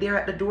woman right there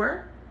at the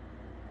door?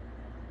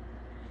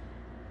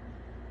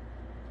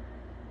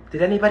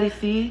 Did anybody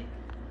see?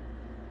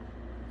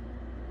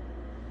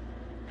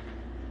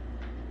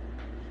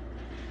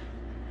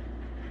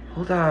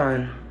 Hold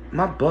on.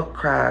 My butt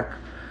crack.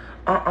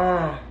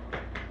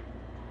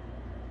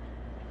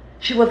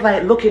 She was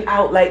like looking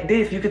out like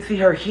this. You could see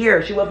her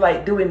here. She was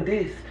like doing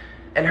this.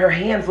 And her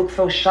hands looked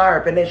so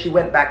sharp. And then she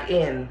went back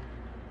in.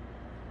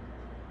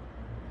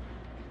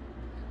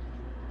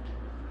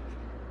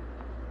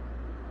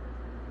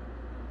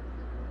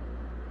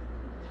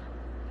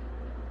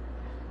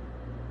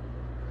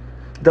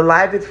 The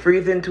live is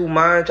freezing too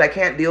much. I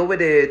can't deal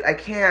with it. I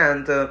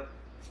can't.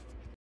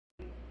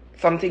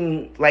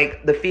 something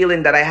like the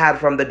feeling that I had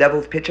from the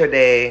Devil's Picture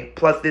Day,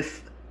 plus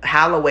this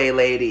Halloway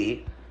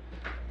lady.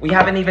 We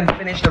haven't even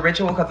finished the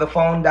ritual because the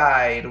phone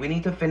died. We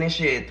need to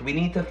finish it. We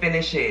need to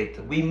finish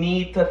it. We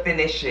need to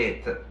finish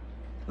it.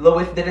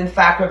 Lois didn't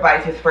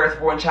sacrifice his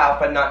firstborn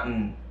child for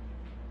nothing.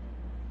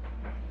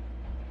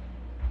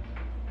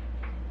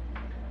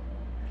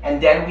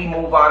 And then we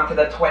move on to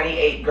the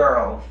 28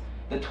 girls.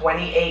 The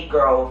 28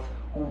 girls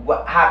who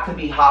have to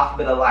be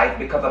hospitalized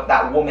because of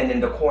that woman in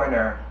the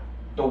corner.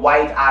 The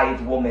white-eyed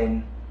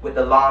woman with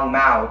the long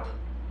mouth.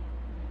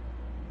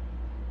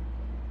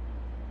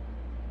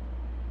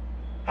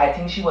 I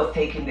think she was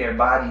taking their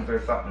bodies or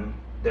something.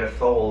 Their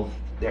souls,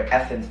 their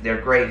essence, their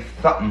grace,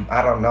 something.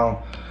 I don't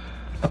know.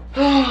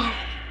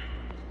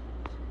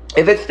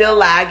 If it's still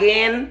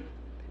lagging,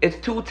 it's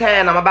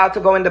 2:10. I'm about to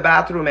go in the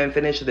bathroom and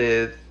finish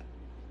this.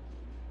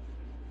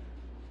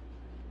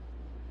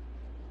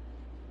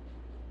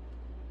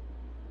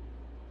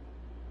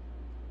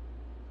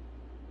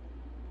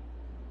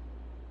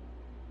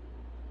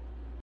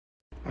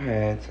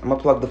 Alright, I'm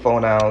gonna plug the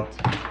phone out.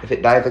 If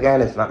it dies again,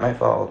 it's not my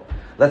fault.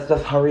 Let's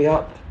just hurry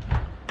up.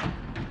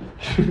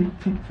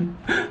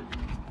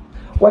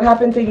 What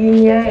happened to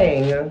Yin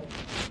Yang?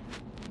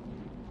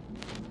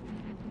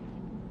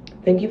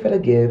 Thank you for the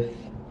gifts.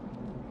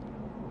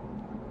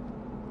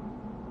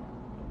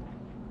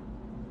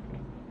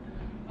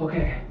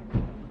 Okay.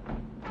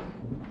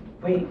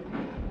 Wait.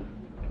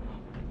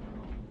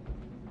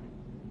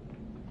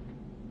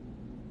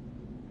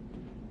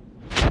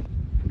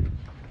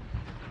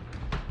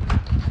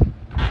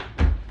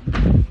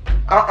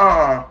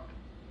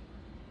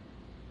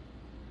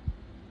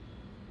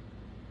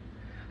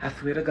 I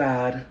swear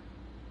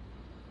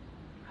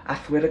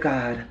to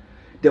God,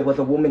 there was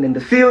a woman in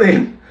the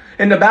ceiling,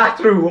 in the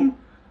bathroom.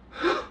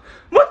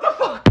 What the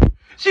fuck?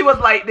 She was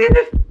like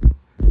this.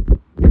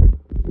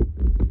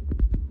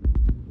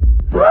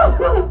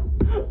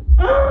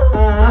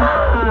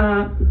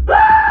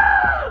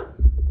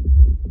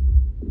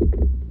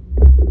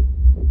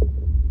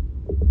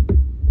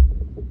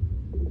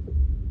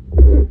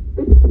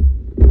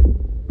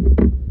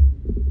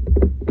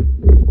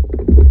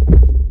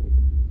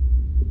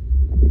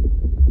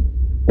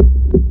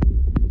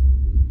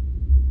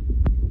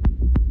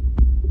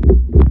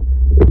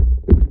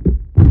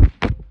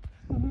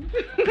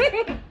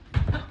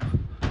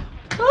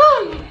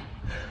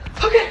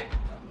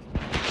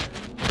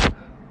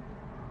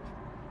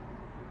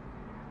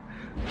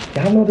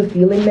 Y'all know the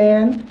ceiling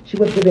man? She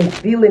was giving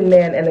ceiling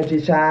man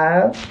energy,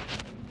 child.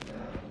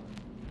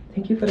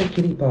 Thank you for the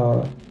kitty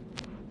paw.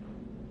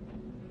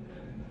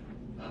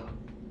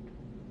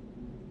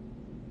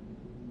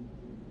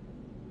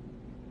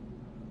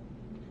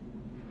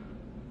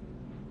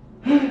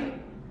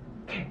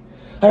 Okay.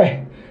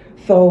 Alright.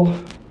 So,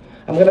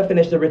 I'm gonna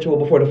finish the ritual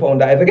before the phone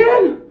dies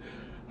again.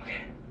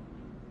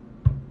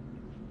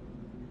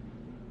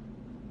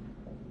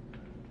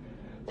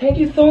 Thank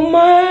you so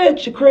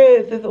much,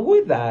 Chris. Who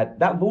is that?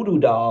 That voodoo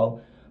doll.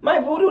 My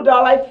voodoo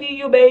doll, I see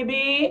you,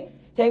 baby.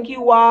 Thank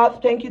you,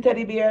 Wasp. Thank you,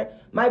 Teddy Bear.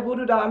 My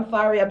voodoo doll, I'm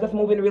sorry. I'm just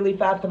moving really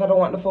fast because I don't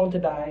want the phone to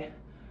die.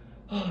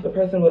 Oh, the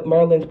person with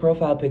Merlin's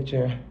profile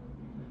picture.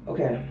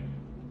 Okay.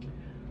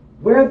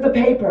 Where's the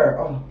paper?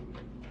 Oh.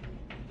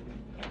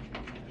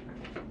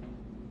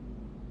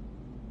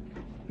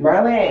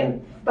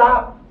 Merlin,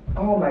 stop.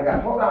 Oh, my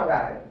God. Hold on,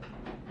 guys.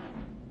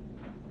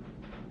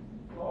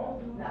 Don't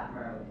do that,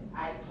 Merlin.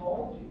 I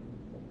told you.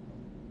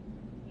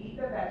 Eat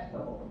the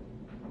vegetables.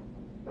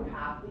 You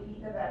have to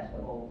eat the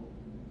vegetables.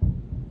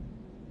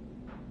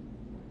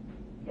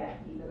 Yes,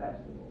 eat the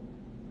vegetables.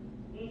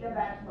 Eat the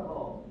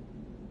vegetables.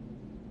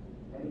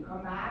 Then you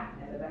come back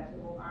and the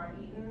vegetables aren't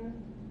eaten.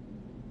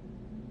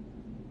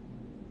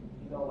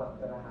 You know what's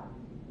going to happen.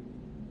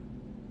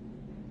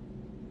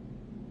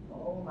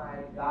 Oh my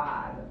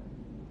God.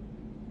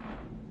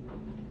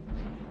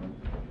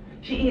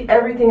 She eats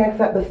everything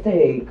except the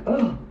steak.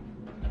 Ugh.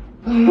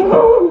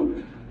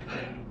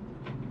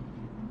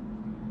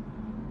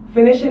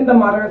 Finishing the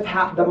Mother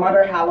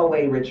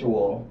Halloway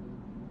ritual.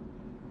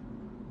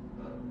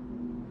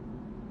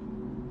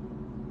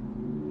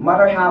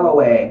 Mother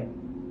Halloway,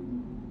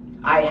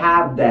 I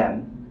have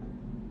them.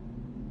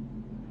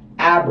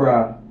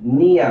 Abra,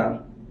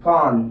 Nia,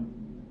 Con.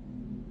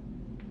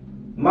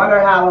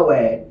 Mother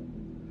Halloway,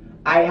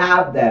 I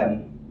have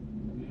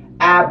them.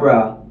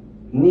 Abra,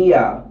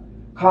 Nia,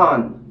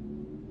 Con.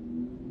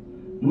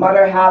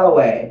 Mother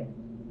Halloway,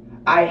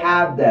 I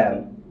have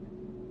them.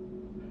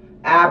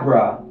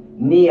 Abra,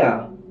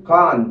 Nia,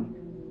 Con.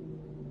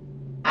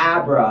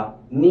 Abra,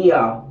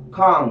 Nia,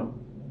 Con.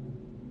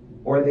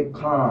 Or is it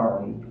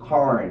Karn?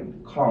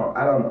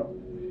 I don't know.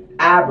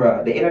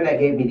 Abra, the internet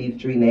gave me these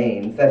three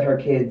names. Said her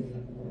kids,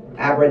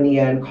 Abra,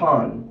 Nia, and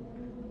Con.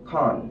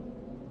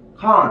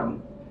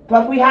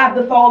 Plus we have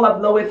the soul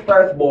of Lois'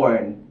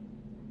 firstborn.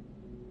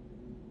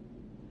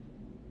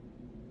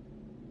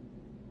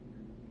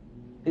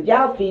 Did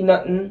y'all see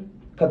nothing?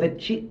 Cause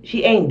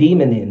she ain't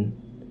demoning.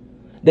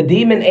 The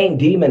demon ain't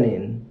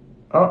demoning.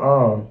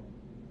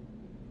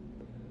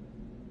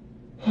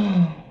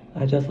 I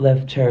I just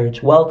left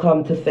church.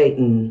 Welcome to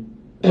Satan.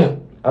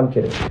 I'm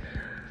kidding.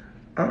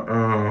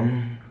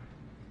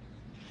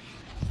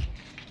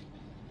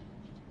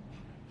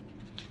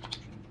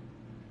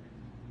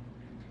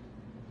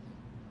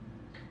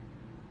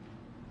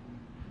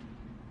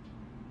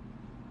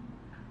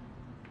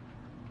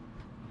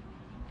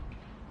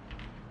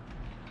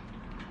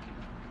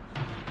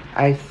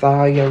 I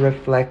saw your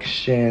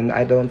reflection.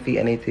 I don't see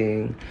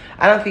anything.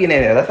 I don't see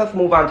anything. Let's just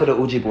move on to the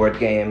Ouija board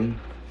game.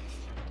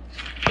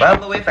 Well,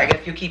 Louis, I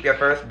guess you keep your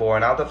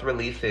firstborn. I'll just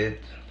release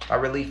it. I'll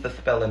release the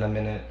spell in a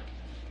minute.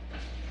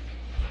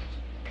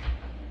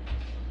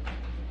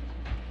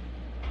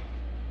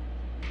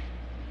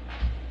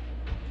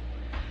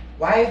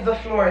 Why is the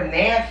floor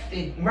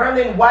nasty?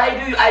 Merlin, why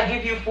do I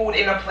give you food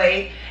in a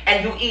plate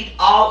and you eat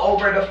all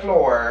over the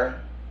floor?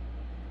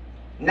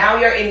 Now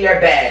you're in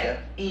your bed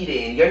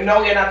eating. You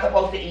know you're not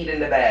supposed to eat in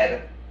the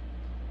bed.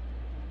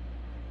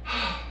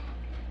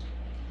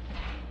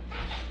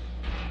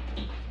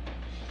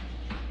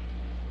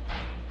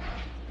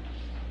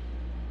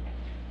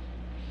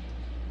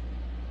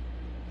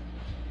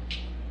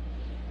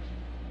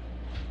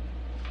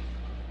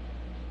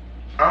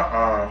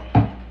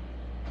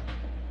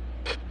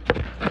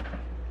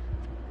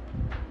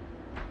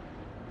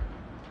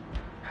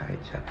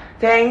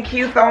 Thank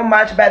you so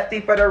much,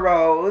 Bestie, for the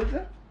rose.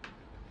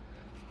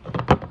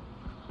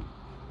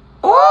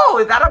 Oh,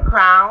 is that a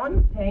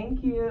crown?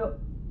 Thank you.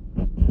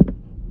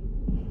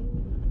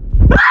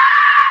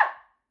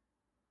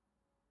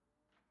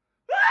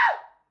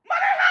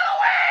 Mother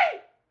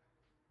Halloway!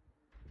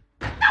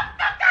 The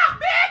fuck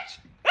out, bitch!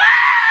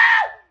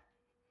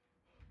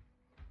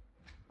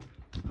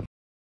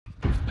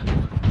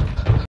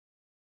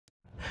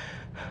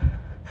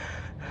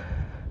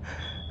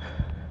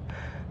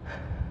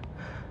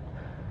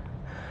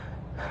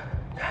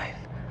 Guys.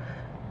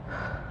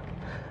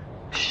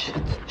 Shit.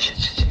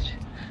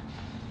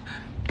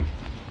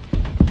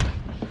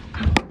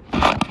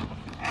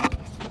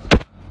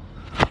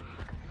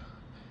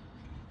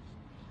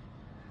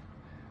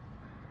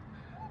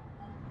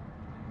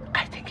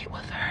 I think it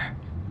was her.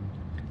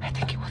 I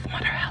think it was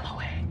Mother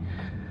Halloway.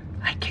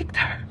 I kicked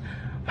her.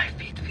 My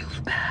feet feels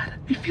bad.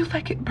 It feels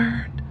like it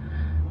burned.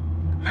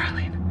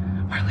 Merlin.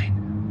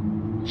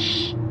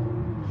 Shh.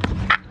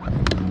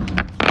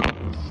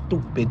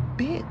 Stupid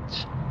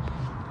bitch.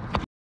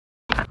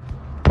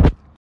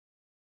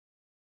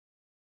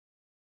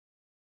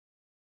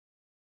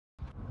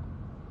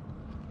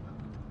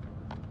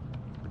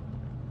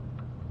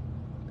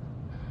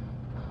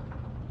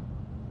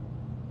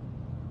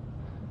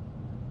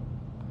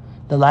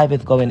 The live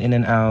is going in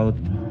and out.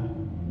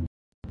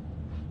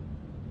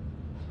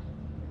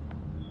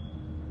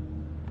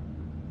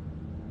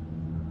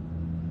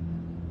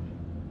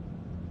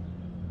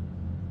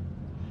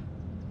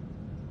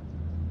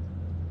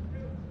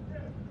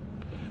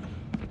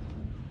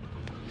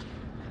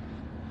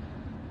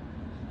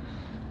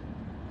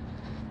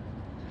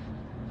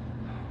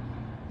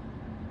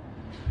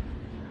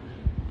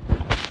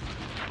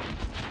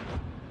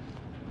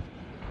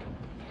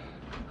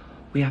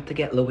 We have to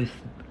get Lois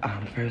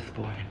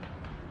firstborn.